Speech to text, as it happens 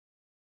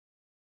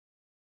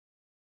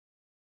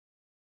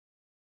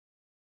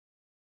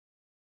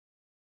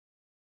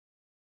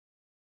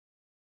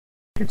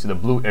take her to the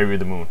blue area of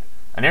the moon,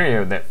 an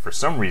area that for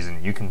some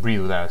reason you can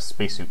breathe without a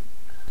spacesuit.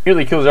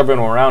 Nearly kills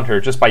everyone around her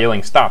just by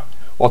yelling stop,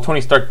 while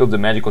Tony Stark builds a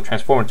magical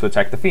transformer to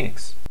attack the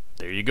Phoenix.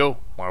 There you go,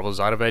 Marvel's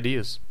out of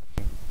ideas.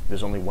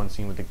 There's only one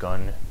scene with a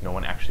gun, no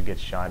one actually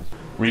gets shot.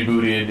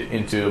 Rebooted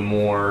into a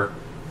more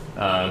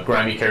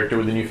grimy character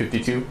with the New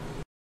 52.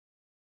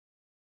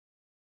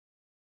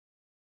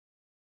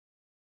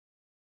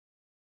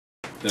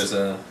 There's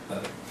a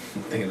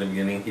thing at the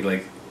beginning, he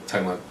like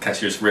talking about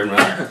cashier's ribbon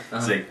around.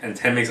 It's like, and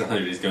 10 makes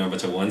 100, he's giving a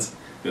bunch of ones.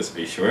 He goes, are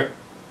you sure?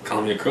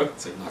 Call me a crook.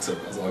 It's like, knocks over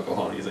his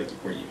alcohol, and he's like,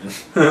 we're even.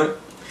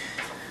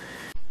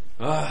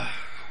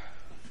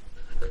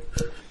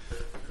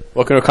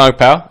 Welcome to Comic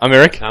POW. I'm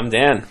Eric. I'm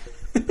Dan.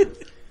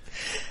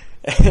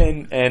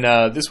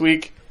 and this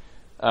week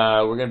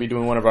we're going to be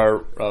doing one of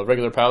our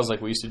regular pals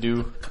like we used to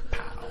do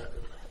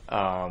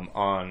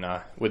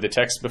on with the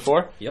text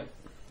before. Yep.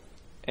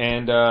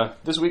 And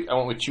this week I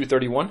went with Chew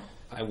 31.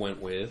 I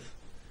went with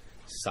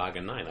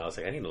Saga 9. I was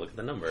like, I need to look at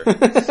the number.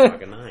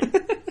 Saga 9.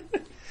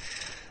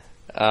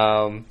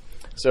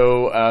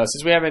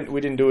 Since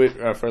we didn't do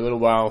it for a little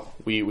while,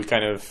 we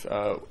kind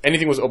of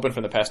anything was open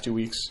for the past 2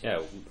 weeks.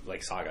 Yeah,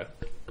 like Saga.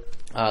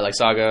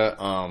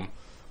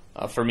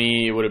 For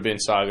me, it would have been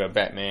Saga,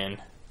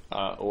 Batman,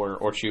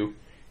 or Chew,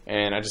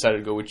 and I decided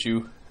to go with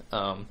Chew.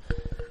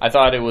 I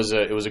thought it was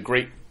a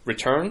great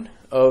return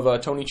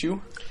of Tony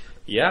Chew.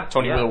 Yeah,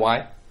 Tony with a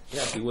Y.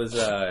 Yeah, he was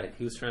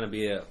trying to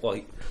be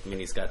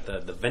he's got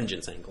the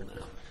vengeance angle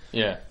now.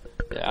 Yeah.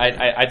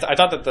 I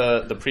thought that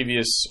the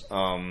previous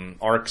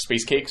arc,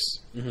 Space Cakes,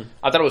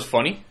 I thought it was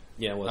funny.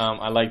 Yeah, it was.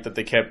 I liked that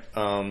they kept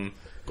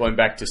going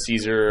back to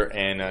Caesar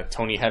and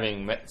Tony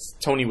having met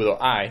Tony with an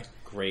I.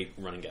 Great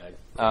running gag.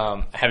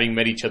 Having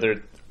met each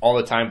other all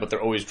the time, but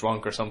they're always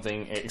drunk or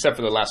something, except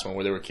for the last one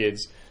where they were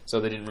kids, so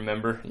they didn't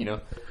remember,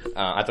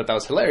 I thought that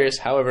was hilarious.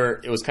 However,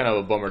 it was kind of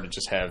a bummer to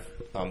just have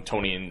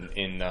Tony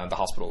in the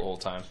hospital the whole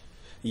time.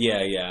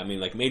 Yeah. I mean,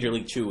 like, Major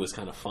League Chew was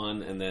kind of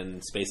fun, and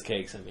then Space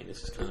Cakes, I mean,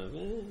 it's just kind of,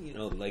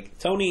 like,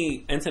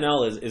 Tony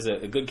Antonelli is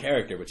a good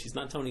character, but she's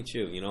not Tony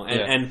Chew,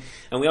 And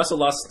we also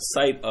lost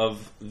sight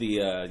of the,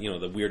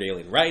 the weird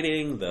alien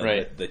writing,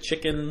 the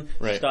chicken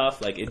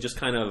stuff. Like, it just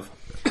kind of,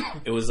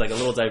 it was like a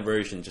little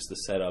diversion just to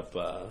set up,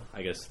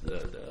 I guess,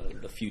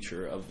 the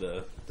future of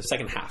the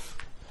second half.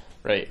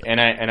 Right, and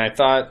I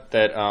thought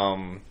that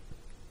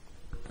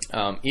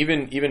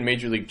even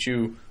Major League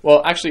Chew.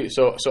 Well, actually,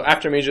 so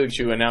after Major League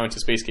Chew and now into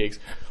Space Cakes,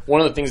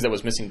 one of the things that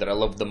was missing that I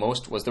loved the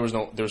most was there was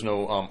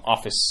no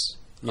office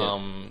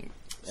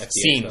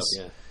scenes. Stuff,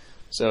 yeah.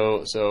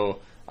 So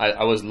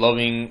I was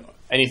loving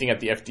anything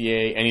at the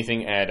FDA,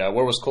 anything at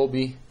where was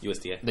Colby?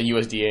 USDA. The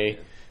USDA.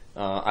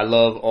 I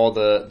love all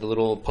the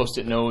little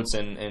Post-it notes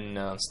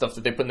and stuff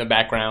that they put in the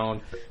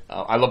background.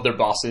 I love their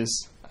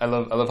bosses. I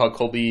love how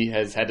Colby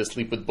has had to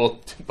sleep with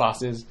both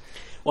bosses.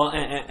 Well,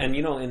 and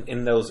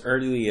in those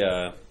early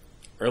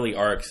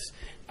arcs,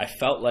 I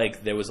felt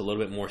like there was a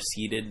little bit more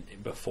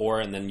seeded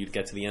before, and then you'd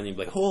get to the end and you'd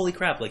be like, holy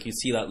crap, like you'd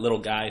see that little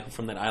guy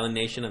from that island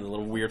nation and the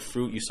little weird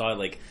fruit. You saw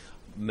like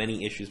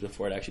many issues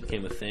before it actually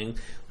became a thing.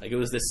 Like, it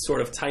was this sort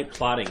of tight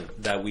plotting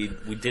that we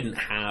didn't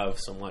have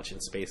so much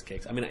in Space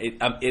Cakes. I mean,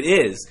 it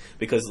is,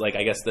 because, like,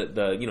 I guess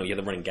the you have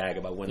the running gag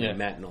about when they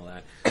met and all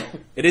that.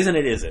 It is and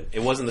it isn't.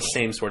 It wasn't the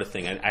same sort of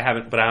thing. I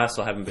haven't, but I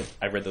also haven't been.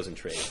 I read those in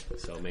trade,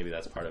 so maybe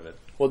that's part of it.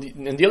 Well,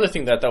 the other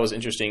thing that was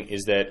interesting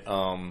is that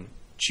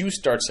Chew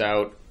starts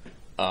out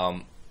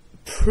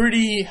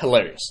pretty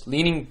hilarious,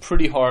 leaning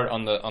pretty hard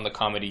on the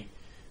comedy.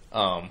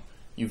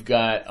 You've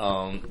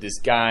got this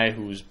guy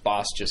whose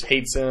boss just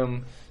hates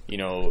him.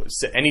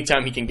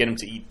 Anytime he can get him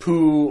to eat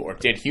poo or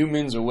dead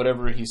humans or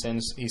whatever, he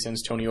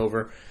sends Tony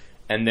over.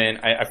 And then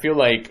I feel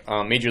like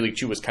Major League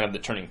Chew was kind of the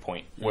turning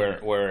point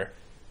where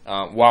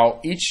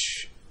while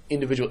each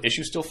individual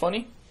issue is still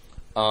funny,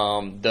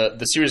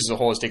 the series as a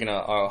whole has taken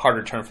a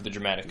harder turn for the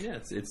dramatic. Yeah,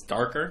 it's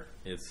darker.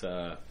 It's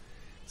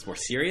more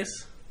serious.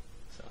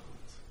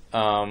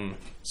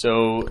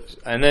 So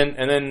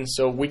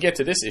we get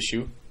to this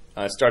issue.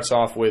 It starts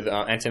off with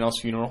Antonel's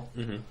funeral,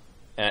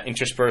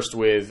 interspersed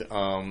with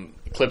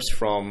clips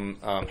from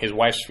his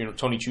wife's funeral,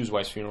 Tony Chew's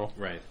wife's funeral.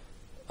 Right.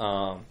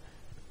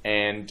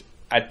 And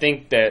I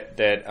think that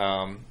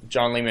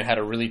John Layman had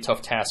a really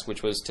tough task,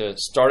 which was to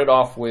start it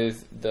off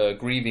with the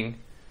grieving,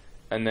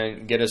 and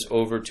then get us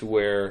over to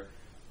where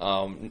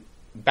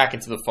back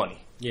into the funny.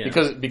 Yeah.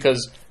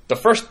 Because the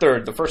first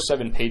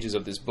 7 pages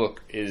of this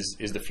book is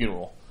the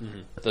funeral.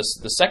 The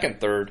second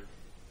third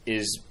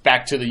is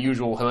back to the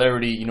usual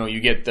hilarity. You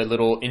get the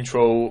little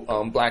intro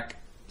black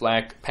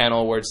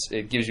panel where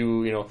it gives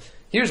you,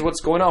 here's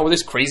what's going on with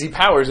this crazy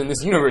powers in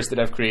this universe that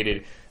I've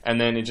created, and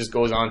then it just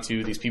goes on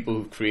to these people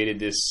who've created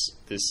this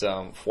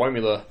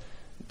formula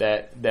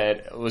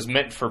that was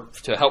meant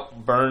to help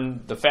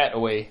burn the fat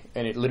away,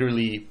 and it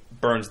literally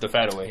burns the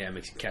fat away. Yeah, it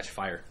makes you catch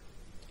fire.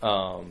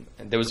 And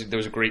there was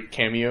a great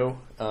cameo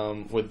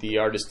with the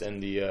artist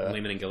and the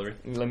Layman and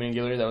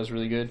Guillory. That was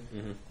really good.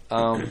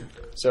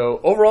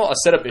 So overall, a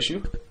setup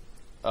issue.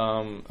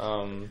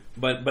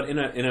 But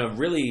in a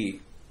really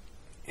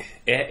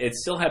it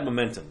still had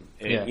momentum.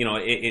 Yeah. You know,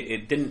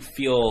 it didn't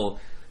feel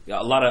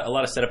a lot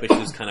of setup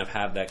issues kind of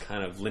have that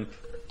kind of limp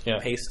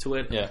pace to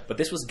it. Yeah. But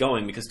this was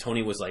going because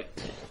Tony was like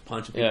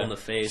punching people in the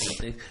face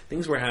and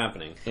things were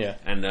happening. Yeah.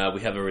 And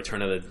we have a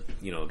return of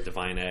the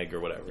divine egg or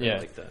whatever. Yeah.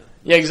 Like the,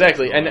 yeah,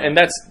 exactly. And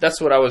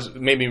that's what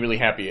made me really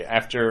happy.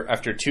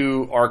 After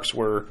 2 arcs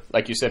where,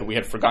 like you said, we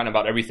had forgotten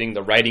about everything,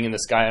 the writing in the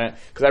sky.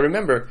 Because I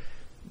remember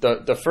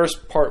the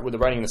first part with the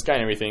writing in the sky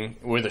and everything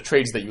were the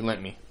trades that you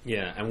lent me.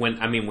 Yeah. And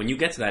when you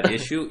get to that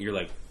issue, you're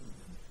like,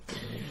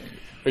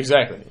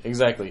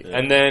 Exactly. Yeah.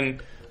 And then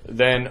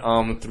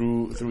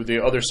through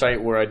the other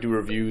site where I do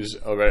reviews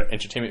of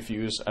Entertainment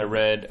Fuse, I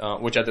read,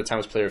 which at the time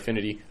was Player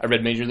Affinity, I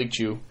read Major League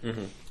Chew,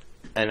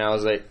 and I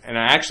was like, and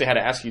I actually had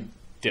to ask you,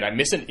 did I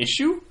miss an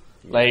issue?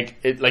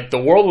 Like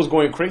the world was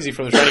going crazy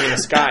from the writing in the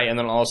sky, and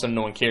then all of a sudden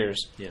no one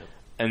cares. Yeah.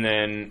 And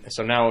then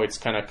so now it's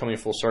kind of coming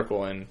full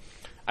circle, and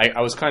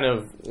I was kind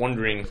of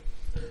wondering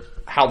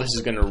how this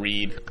is going to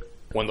read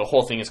when the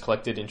whole thing is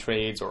collected in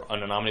trades or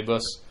on an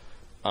omnibus.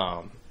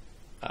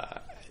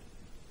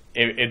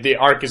 If the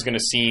arc is going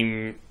to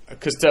seem,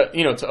 because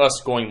to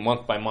us going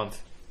month by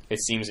month, it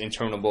seems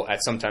interminable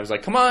at sometimes.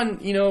 Like, come on,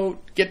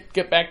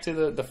 get back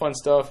to the fun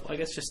stuff. Well, I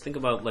guess just think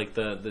about like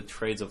the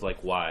trades of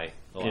like why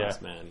the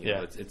last man. You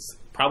know, it's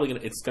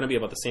probably gonna be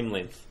about the same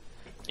length.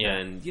 Yeah.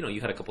 And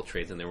you had a couple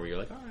trades in there where you're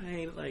like, all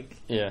right, like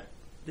yeah,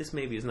 this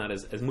maybe is not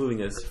as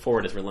moving as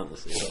forward as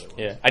relentlessly as otherwise.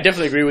 Yeah, I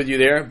definitely agree with you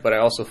there, but I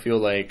also feel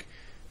like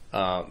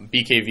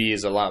BKV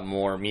is a lot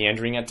more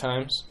meandering at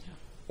times,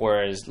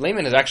 whereas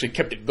Layman has actually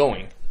kept it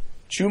going.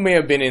 Chu may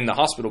have been in the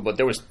hospital, but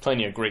there was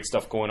plenty of great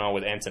stuff going on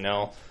with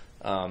Antonelle.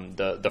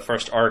 The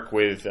first arc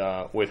with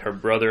her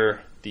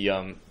brother,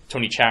 the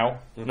Tony Chow.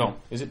 Mm-hmm. No,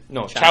 is it?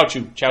 No, Chow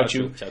Chu.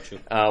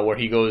 Where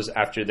he goes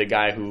after the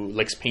guy who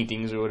likes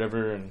paintings or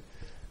whatever, and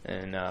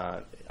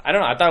I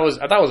don't know. I thought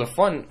it was a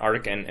fun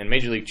arc, and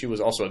Major League Chew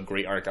was also a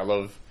great arc. I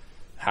love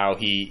how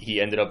he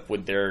ended up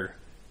with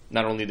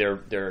not only their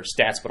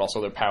stats but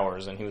also their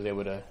powers, and he was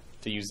able to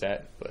use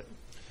that. But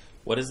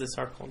what is this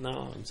arc called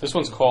now? This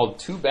one's called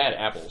Two Bad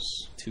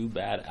Apples. Two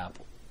Bad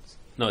Apples.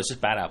 No, it's just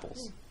bad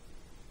apples.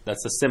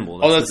 That's the symbol.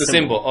 That's the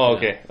symbol. Oh,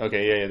 okay,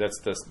 yeah. That's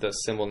the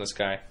symbol in the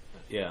sky.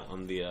 Yeah,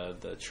 on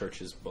the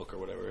church's book or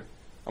whatever.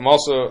 I'm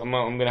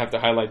gonna have to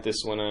highlight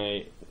this when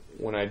I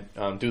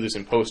do this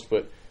in post,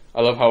 but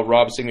I love how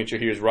Rob's signature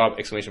here is Rob !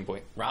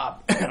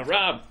 Rob.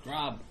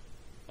 Rob.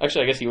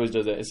 Actually, I guess he always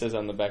does that. It says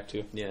on the back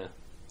too. Yeah,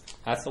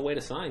 that's the way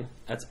to sign.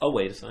 That's a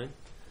way to sign.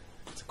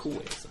 It's a cool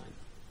way to sign.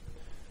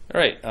 All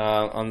right.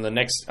 On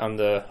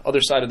the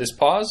other side of this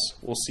pause,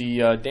 we'll see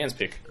Dan's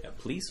pick. Yeah,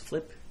 please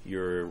flip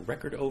your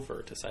record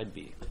over to side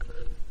B.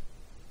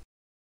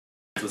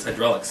 Those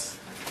hydraulics.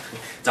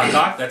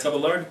 Doc, that's how the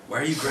Lord. Why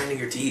are you grinding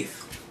your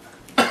teeth?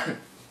 All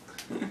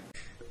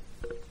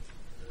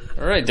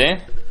right,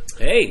 Dan.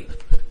 Hey.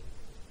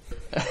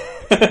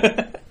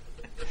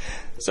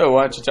 So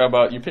why don't you talk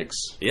about your picks?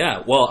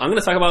 Yeah, well, I'm going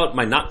to talk about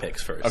my not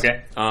picks first.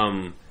 Okay.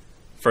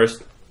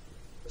 First,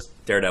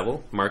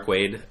 Daredevil, Mark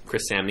Waid,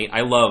 Chris Samney.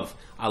 I love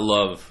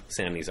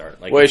Samney's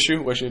art. Like, what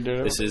issue? What should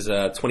Daredevil? This is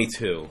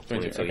 22.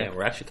 22. Okay. Yeah,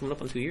 we're actually coming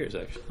up on 2 years,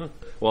 actually. Huh.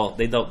 Well,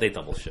 they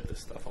double ship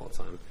this stuff all the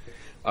time.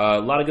 A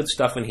lot of good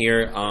stuff in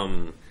here.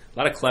 A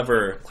lot of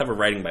clever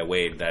writing by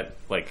Waid that,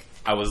 like,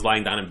 I was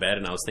lying down in bed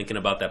and I was thinking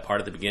about that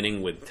part at the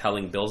beginning with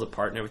telling bills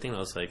apart and everything. And I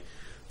was like,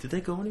 did they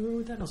go anywhere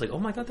with that? And I was like, oh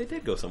my god, they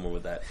did go somewhere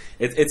with that.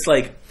 It's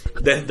like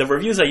the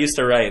reviews I used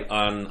to write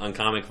on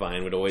Comic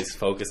Vine would always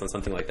focus on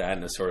something like that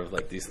and there's sort of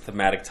like these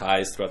thematic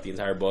ties throughout the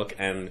entire book.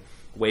 And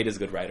Waid is a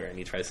good writer and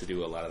he tries to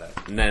do a lot of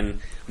that. And then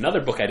another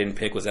book I didn't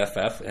pick was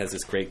FF. It has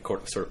this great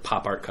sort of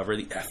pop art cover,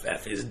 the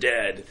FF is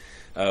dead,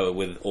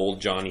 with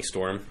old Johnny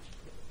Storm.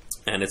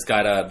 And it's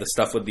got the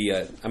stuff with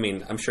the.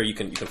 I'm sure you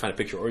can find a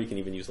picture, or you can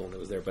even use the one that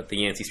was there. But the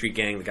Yancey Street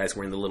Gang, the guys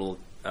wearing the little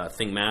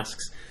thing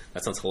masks,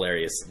 that sounds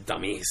hilarious.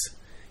 Dummies,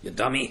 you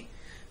dummy.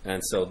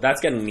 And so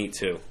that's getting neat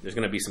too. There's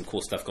going to be some cool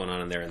stuff going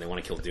on in there, and they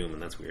want to kill Doom,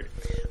 and that's weird.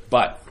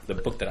 But the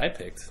book that I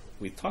picked,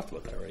 we talked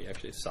about that already.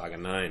 Actually, Saga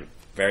 9,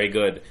 very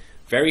good,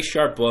 very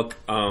sharp book.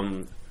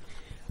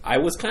 I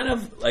was kind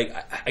of like,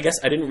 I guess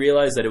I didn't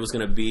realize that it was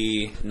going to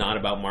be not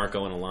about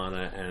Marco and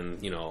Alana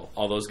and,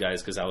 all those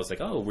guys, because I was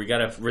like, oh, we got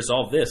to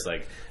resolve this.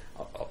 Like,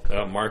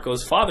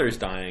 Marco's father's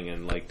dying,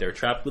 and, like, they're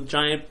trapped with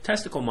giant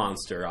testicle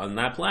monster on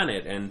that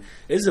planet, and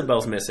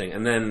Isabel's missing.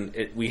 And then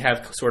we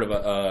have sort of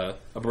a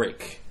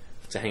break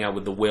to hang out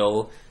with the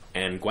Will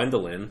and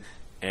Gwendolyn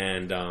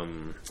and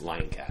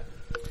Lion Cat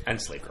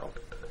and Slate Girl.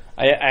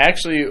 I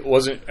actually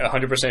wasn't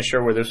 100%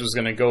 sure where this was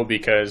going to go,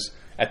 because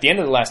at the end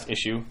of the last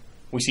issue,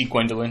 we see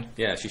Gwendolyn.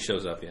 Yeah, she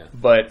shows up, yeah.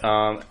 But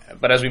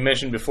as we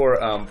mentioned before,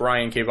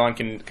 Brian K. Vaughan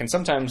can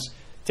sometimes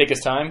take his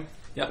time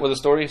with a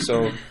story,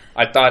 so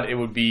I thought it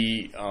would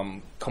be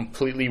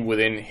completely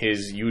within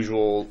his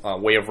usual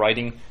way of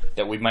writing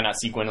that we might not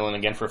see Gwendolyn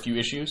again for a few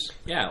issues.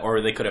 Yeah,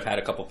 or they could have had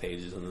a couple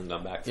pages and then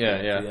gone back to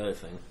the other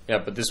thing. Yeah,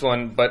 but this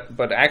one,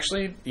 but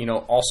actually,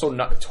 also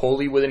not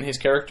totally within his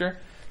character,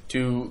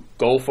 to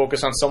go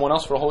focus on someone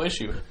else for a whole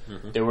issue.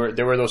 Mm-hmm.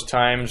 There were those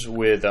times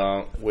with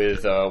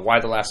Why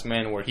the Last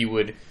Man where he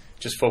would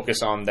just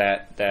focus on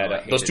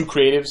those two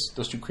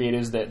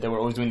creatives that were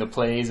always doing the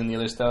plays and the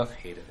other stuff. I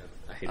hated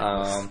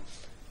them.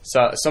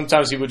 So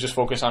sometimes he would just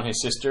focus on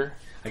his sister.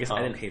 I guess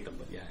I didn't hate them,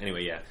 but yeah.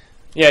 Anyway, yeah.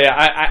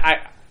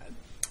 Yeah.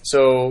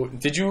 So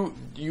did you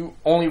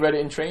only read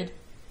it in trade?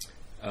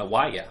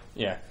 Why? Yeah.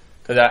 Yeah,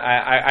 because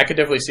I could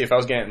definitely see if I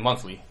was getting it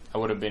monthly, I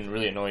would have been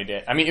really annoyed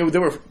at. I mean, they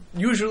were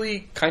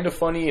usually kind of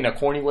funny in a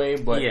corny way,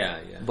 but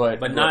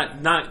but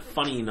not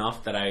funny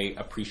enough that I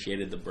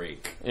appreciated the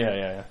break.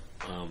 Yeah.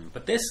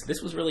 But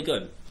this was really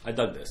good. I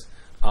dug this.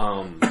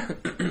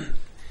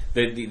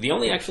 The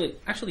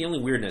only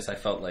weirdness I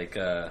felt like.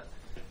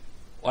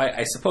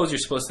 I suppose you're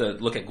supposed to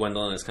look at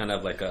Gwendolyn as kind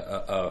of like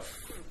a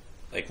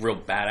like real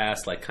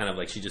badass, like kind of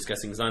like she just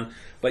gets things done.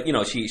 But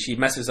she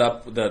messes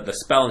up the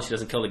spell and she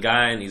doesn't kill the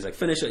guy, and he's like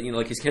finish it.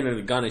 Like he's hitting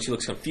the gun and she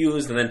looks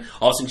confused, and then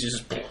all of a sudden she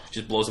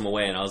just blows him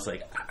away. And I was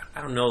like,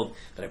 I don't know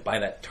that I buy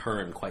that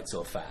turn quite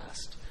so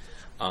fast.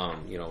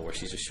 Where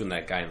she's just shooting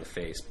that guy in the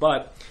face.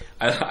 But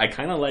I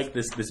kind of like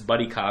this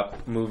buddy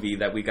cop movie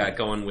that we got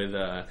going with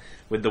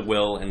the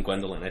Will and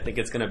Gwendolyn. I think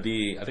it's gonna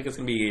be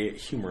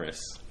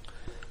humorous.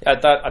 I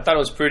thought it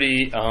was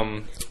pretty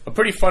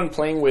fun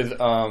playing with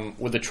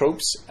the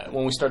tropes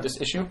when we start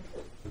this issue.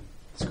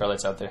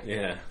 Scarlett's out there.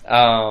 Yeah.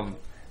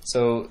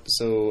 So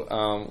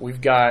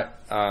we've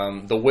got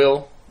the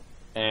Will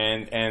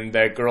and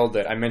that girl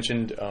that I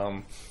mentioned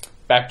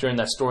back during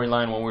that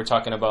storyline when we were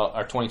talking about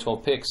our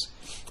 2012 picks,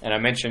 and I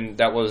mentioned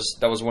that was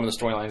one of the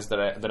storylines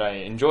that I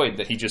enjoyed,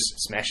 that he just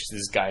smashes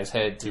this guy's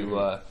head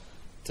to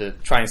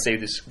try and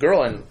save this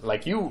girl, and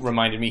like you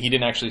reminded me, he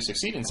didn't actually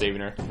succeed in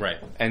saving her. Right.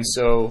 And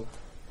so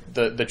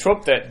the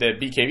trope that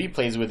BKB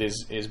plays with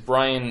is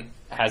Brian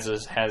has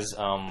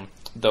the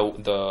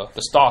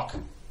stock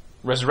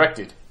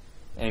resurrected,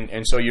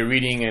 and so you're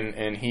reading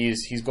and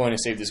he's going to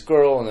save this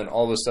girl, and then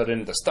all of a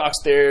sudden the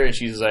stock's there, and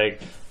she's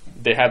like,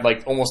 they had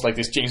like almost like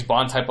this James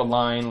Bond type of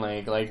line,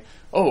 like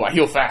oh, I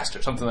heal fast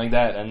or something like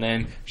that, and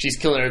then she's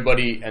killing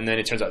everybody, and then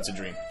it turns out it's a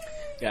dream.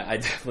 Yeah, I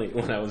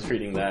definitely, when I was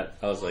reading that,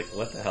 I was like,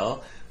 what the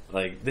hell?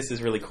 Like, this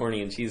is really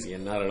corny and cheesy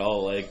and not at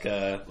all like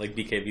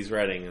BKB's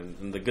writing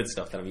and the good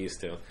stuff that I'm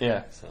used to.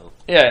 Yeah. So.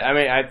 Yeah, I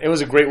mean, it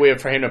was a great way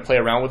for him to play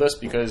around with us,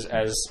 because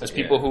as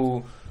people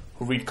who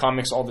read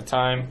comics all the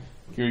time,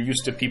 you're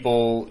used to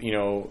people,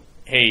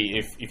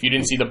 hey, if you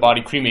didn't see the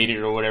body cremated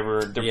or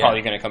whatever, they're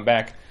probably going to come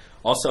back.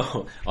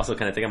 Also,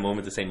 kind of take a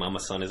moment to say Mama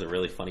Son is a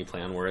really funny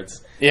play on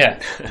words.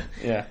 Yeah.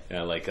 Yeah.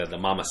 Yeah, like the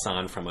Mama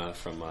San from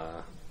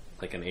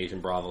like an Asian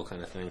Bravo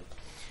kind of thing.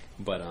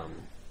 But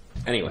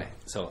anyway,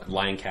 so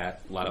Lion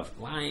Cat, a lot of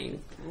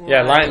lying.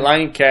 Yeah,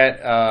 Lion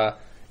Cat.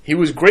 He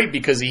was great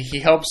because he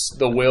helps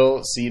the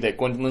Will see that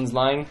Gwendolyn's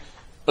lying,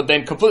 but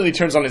then completely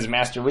turns on his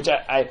master, which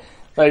I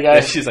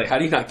she's like, how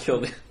do you not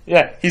kill them?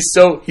 Yeah, he's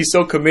so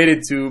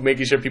committed to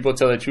making sure people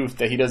tell the truth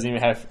that he doesn't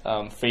even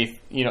have faith,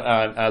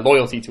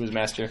 loyalty to his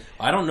master.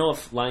 I don't know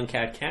if Lion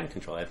Cat can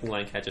control it. I think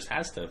Lion Cat just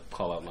has to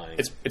call out lying.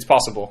 It's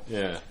possible.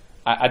 Yeah.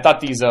 I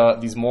thought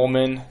these mole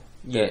men.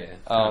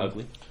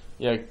 Ugly.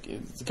 Yeah,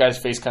 the guy's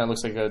face kind of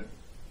looks like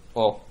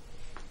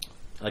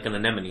like an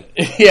anemone.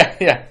 Yeah.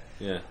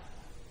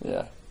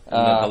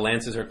 The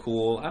lances are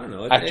cool. I don't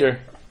know.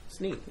 It's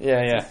neat.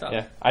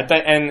 Yeah. I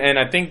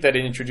think that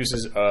it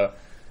introduces.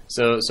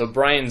 So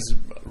Brian's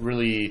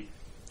really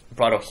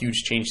brought a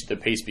huge change to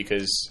the pace,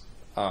 because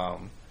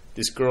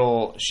this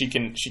girl, she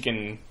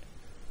can.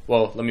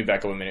 Well, let me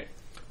back up a minute.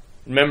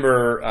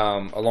 Remember,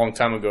 a long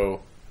time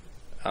ago,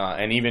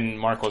 and even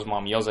Marco's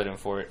mom yells at him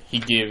for it. He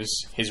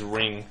gives his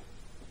ring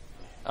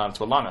to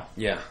Alana.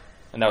 Yeah.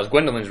 And that was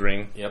Gwendolyn's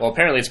ring. Yep. Well,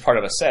 apparently it's part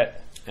of a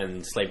set.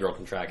 And Slave Girl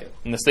can track it.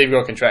 And the Slave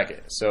Girl can track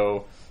it.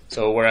 So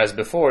whereas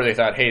before they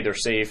thought, hey, they're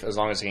safe as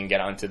long as they can get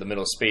out into the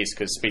middle of space,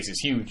 because space is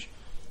huge.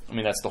 I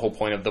mean, that's the whole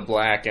point of the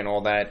black and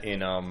all that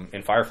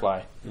in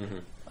Firefly. Mm-hmm.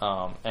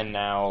 And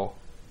now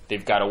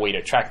they've got a way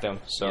to track them.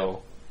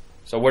 So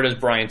where does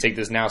Brian take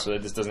this now so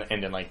that this doesn't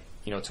end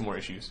in 2 more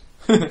issues?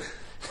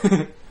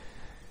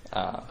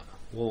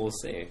 We'll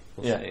see.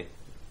 We'll see.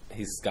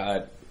 He's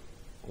got,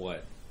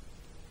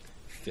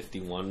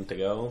 51 to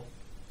go?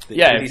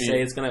 Did he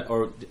say it's going to...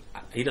 Or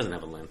he doesn't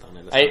have a length on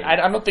it.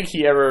 I don't think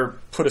he ever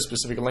put a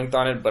specific length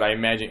on it, but I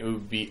imagine it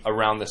would be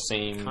around the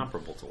same...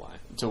 Comparable to Y.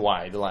 To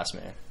Y, The Last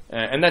Man.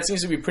 And that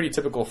seems to be pretty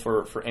typical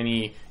for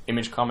any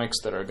Image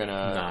comics that are going to...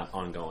 Not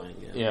ongoing,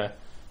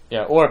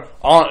 Yeah, or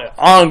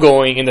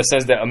ongoing in the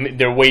sense that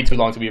they're way too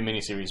long to be a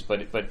miniseries.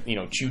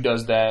 But Chew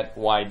does that.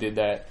 Y did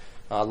that.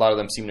 A lot of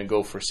them seem to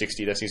go for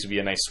 60. That seems to be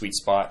a nice sweet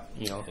spot.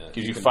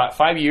 Gives you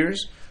 5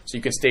 years, so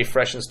you can stay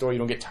fresh in the story. You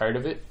don't get tired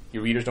of it.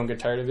 Your readers don't get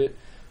tired of it.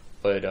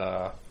 But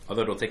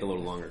although it'll take a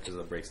little longer because of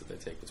the breaks that they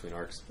take between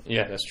arcs.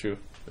 Yeah, that's true.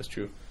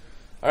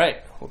 All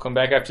right, we'll come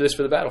back after this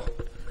for the battle.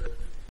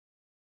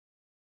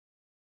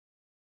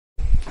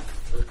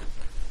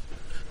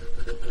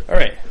 All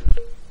right.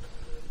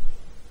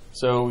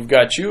 So we've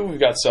got Chew, we've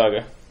got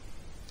Saga.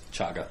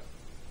 Chaga.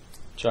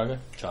 Chaga?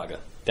 Chaga.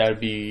 That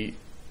would be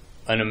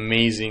an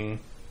amazing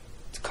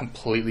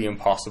completely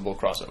impossible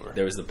crossover.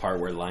 There was the part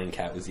where Lion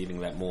Cat was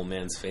eating that mole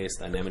man's face,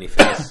 that anemone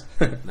face.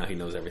 Now he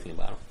knows everything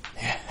about him.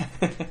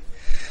 Yeah.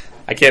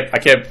 I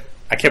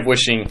kept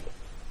wishing,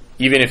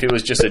 even if it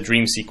was just a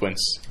dream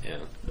sequence,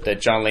 that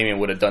John Layman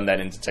would have done that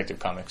in Detective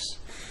Comics.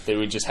 That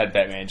we just had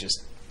Batman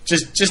just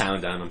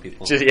pound down on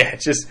people. And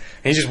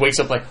he just wakes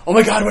up like, oh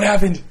my god, what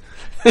happened?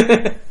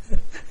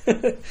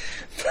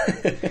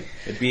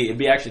 It'd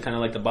be actually kind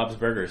of like the Bob's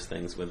Burgers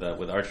things with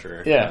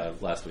Archer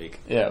last week.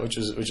 Yeah, which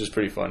was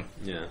pretty fun.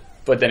 Yeah,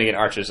 but then again,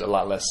 Archer's a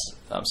lot less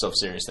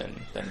self-serious than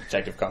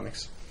Detective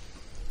Comics.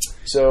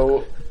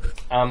 So,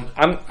 I'm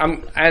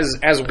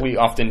as we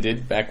often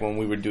did back when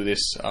we would do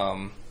this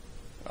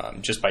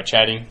just by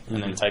chatting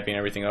and then typing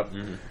everything up.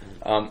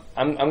 I'm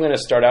going to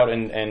start out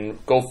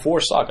and go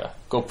for Saga,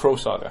 go pro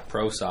Saga.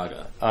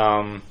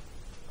 I'm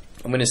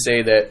going to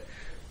say that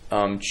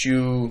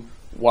Chew,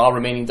 while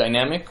remaining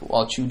dynamic,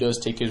 while Chew does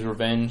take his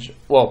revenge,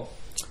 well,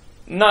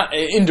 not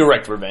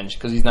indirect revenge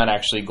because he's not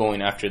actually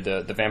going after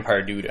the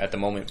vampire dude at the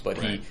moment, but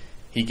right.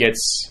 he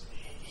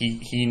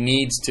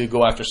needs to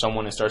go after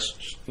someone and starts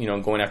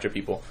going after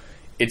people.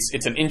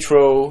 It's an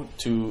intro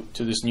to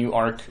this new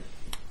arc.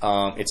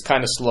 It's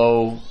kind of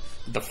slow.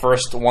 The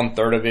first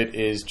 1/3 of it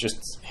is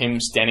just him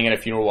standing at a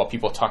funeral while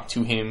people talk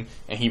to him,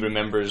 and he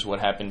remembers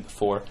what happened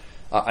before.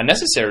 A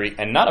necessary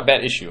and not a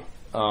bad issue.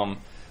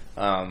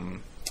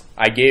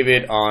 I gave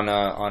it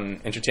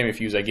on Entertainment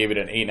Fuse. I gave it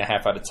an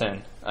 8.5 out of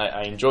 10.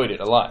 I enjoyed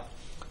it a lot,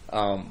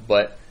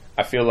 but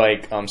I feel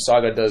like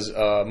Saga does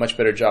a much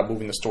better job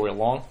moving the story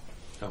along.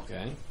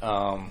 Okay.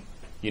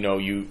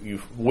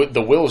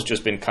 The Will's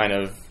just been kind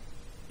of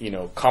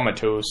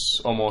comatose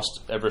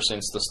almost ever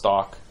since the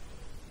stock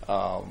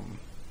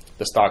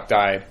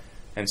died,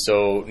 and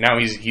so now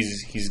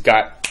he's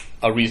got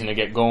a reason to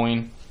get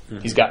going. Mm-hmm.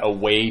 He's got a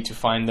way to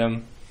find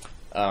them.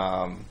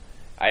 I'm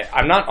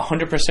not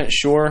 100%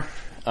 sure.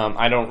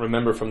 I don't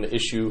remember from the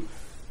issue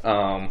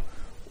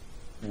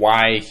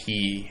why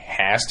he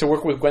has to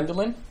work with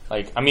Gwendolyn.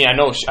 I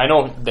know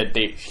that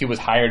he was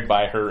hired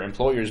by her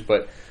employers,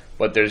 but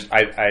there's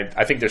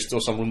I think there's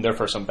still some room there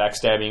for some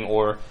backstabbing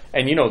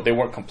they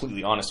weren't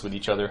completely honest with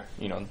each other.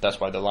 That's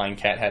why the Lion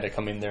Cat had to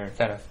come in there and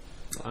kind of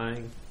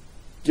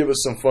give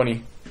us some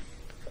funny.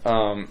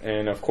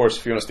 And of course,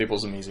 Fiona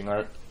Staples' amazing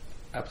art.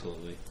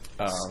 Absolutely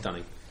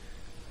stunning.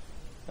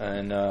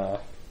 And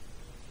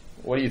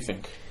what do you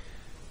think?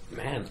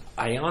 Man,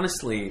 I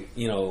honestly,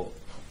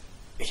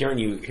 hearing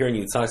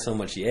you talk so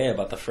much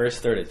about the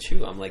first third of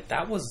Chew, I'm like,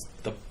 that was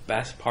the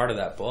best part of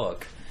that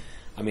book.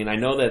 I mean, I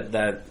know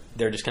that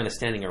they're just kind of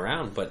standing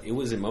around, but it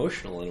was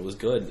emotional and it was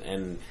good,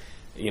 and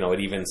it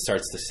even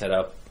starts to set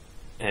up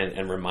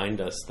and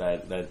remind us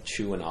that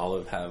Chew and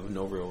Olive have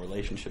no real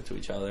relationship to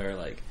each other.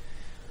 Like,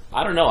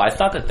 I don't know. I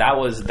thought that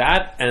was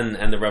that,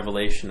 and the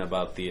revelation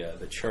about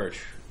the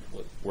church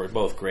were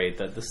both great.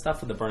 The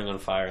stuff with the burning on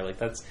fire, like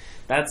that's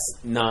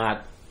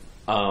not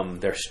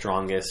their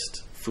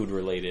strongest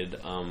food-related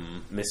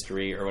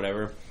mystery or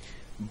whatever.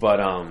 But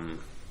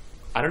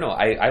I don't know.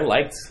 I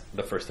liked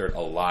the first third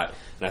a lot,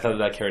 and I thought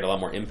that carried a lot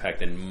more impact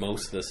than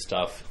most of the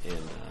stuff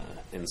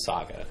in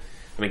Saga.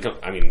 I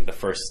mean, the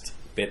first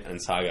bit in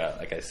Saga,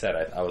 like I said,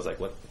 I was like,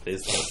 "What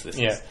is this?"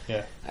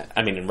 Yeah.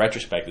 I mean, in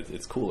retrospect,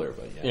 it's cooler,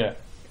 but yeah.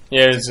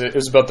 It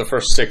was about the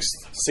first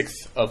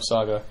sixth of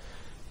Saga.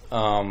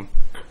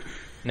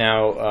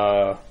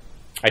 Now,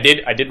 I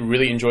did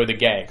really enjoy the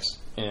gags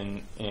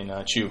in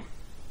Chew.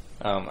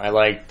 I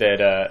liked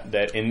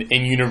that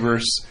in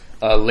universe,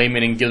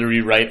 Layman and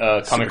Guillory write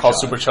a comic called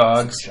Super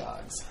Chogs.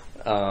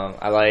 And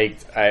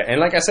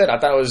like I said, I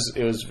thought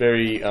it was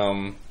very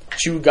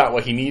Chew got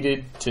what he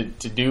needed to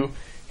do.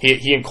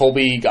 He and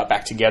Colby got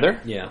back together.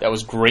 Yeah, that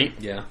was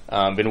great. Yeah,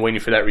 been waiting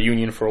for that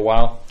reunion for a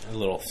while. A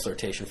little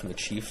flirtation from the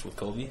Chief with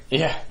Colby.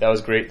 Yeah, that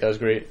was great.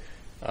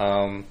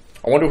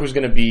 I wonder who's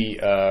going to be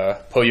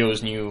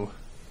Pollo's new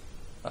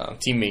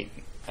teammate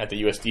at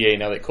the USDA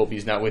now that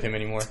Colby's not with him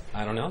anymore.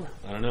 I don't know.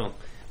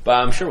 But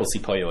I'm sure we'll see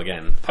Pollo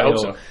again. I hope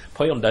so.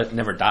 Pollo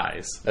never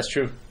dies. That's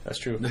true.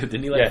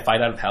 Didn't he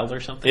fight out of hell or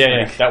something?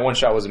 Yeah, that one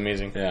shot was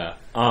amazing. Yeah.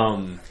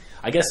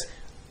 I guess,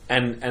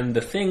 and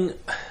the thing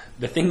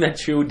that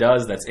Chew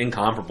does that's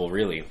incomparable,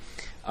 really,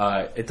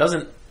 it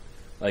doesn't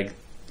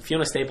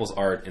Fiona Staples'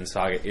 art in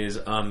Saga is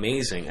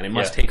amazing, and it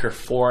must take her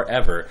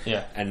forever.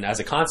 Yeah. And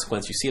as a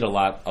consequence, you see it a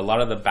lot. A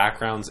lot of the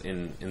backgrounds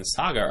in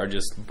Saga are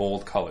just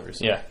bold colors.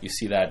 Yeah. You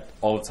see that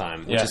all the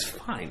time, which is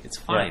fine. It's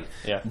fine.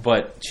 Yeah.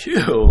 But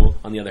Chew,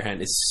 on the other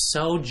hand, is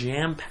so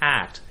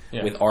jam-packed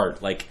with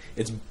art. Like,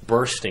 it's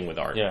bursting with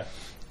art. Yeah.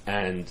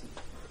 And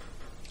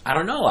I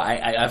don't know.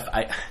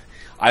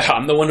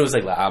 I'm the one who's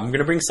like, I'm going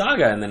to bring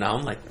Saga, and then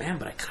I'm like, man,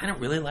 but I kind of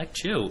really like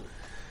Chew.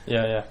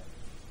 Yeah.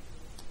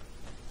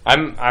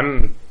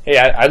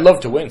 I'd love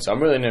to win, so I'm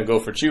really going to go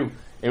for Chew.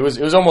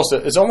 It's almost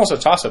a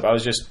toss up. I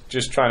was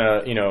just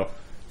trying to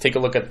take a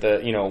look at the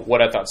what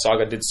I thought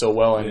Saga did so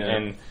well,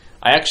 and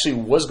I actually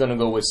was going to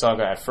go with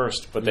Saga at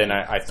first, but then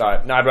I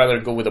thought no, I'd rather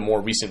go with a more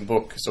recent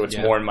book, so it's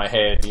more in my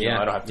head.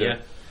 I don't have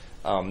to.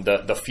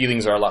 The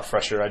feelings are a lot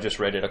fresher. I just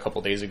read it a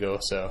couple days ago,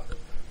 so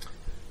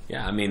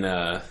yeah. I mean,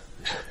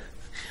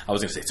 I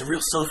was going to say, it's a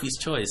real Sophie's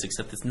Choice,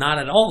 except it's not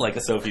at all like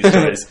a Sophie's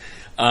Choice.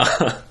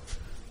 I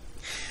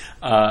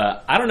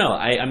don't know.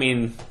 I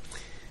mean,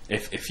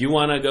 if you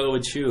want to go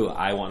with Chew,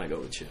 I want to go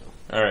with Chew.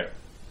 All right.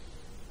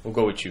 We'll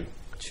go with Chew.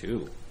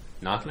 Chew.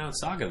 Knocking out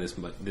Saga this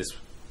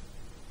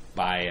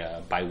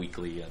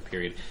bi-weekly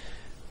period.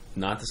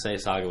 Not to say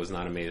Saga was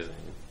not amazing.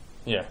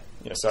 Yeah.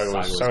 Saga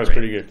was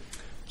pretty good.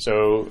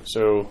 So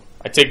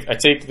I take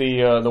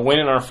the win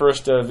in our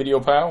first video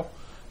POW,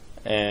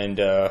 and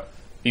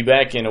be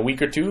back in a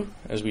week or two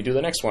as we do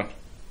the next one.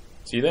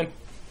 See you then.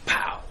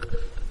 Pow.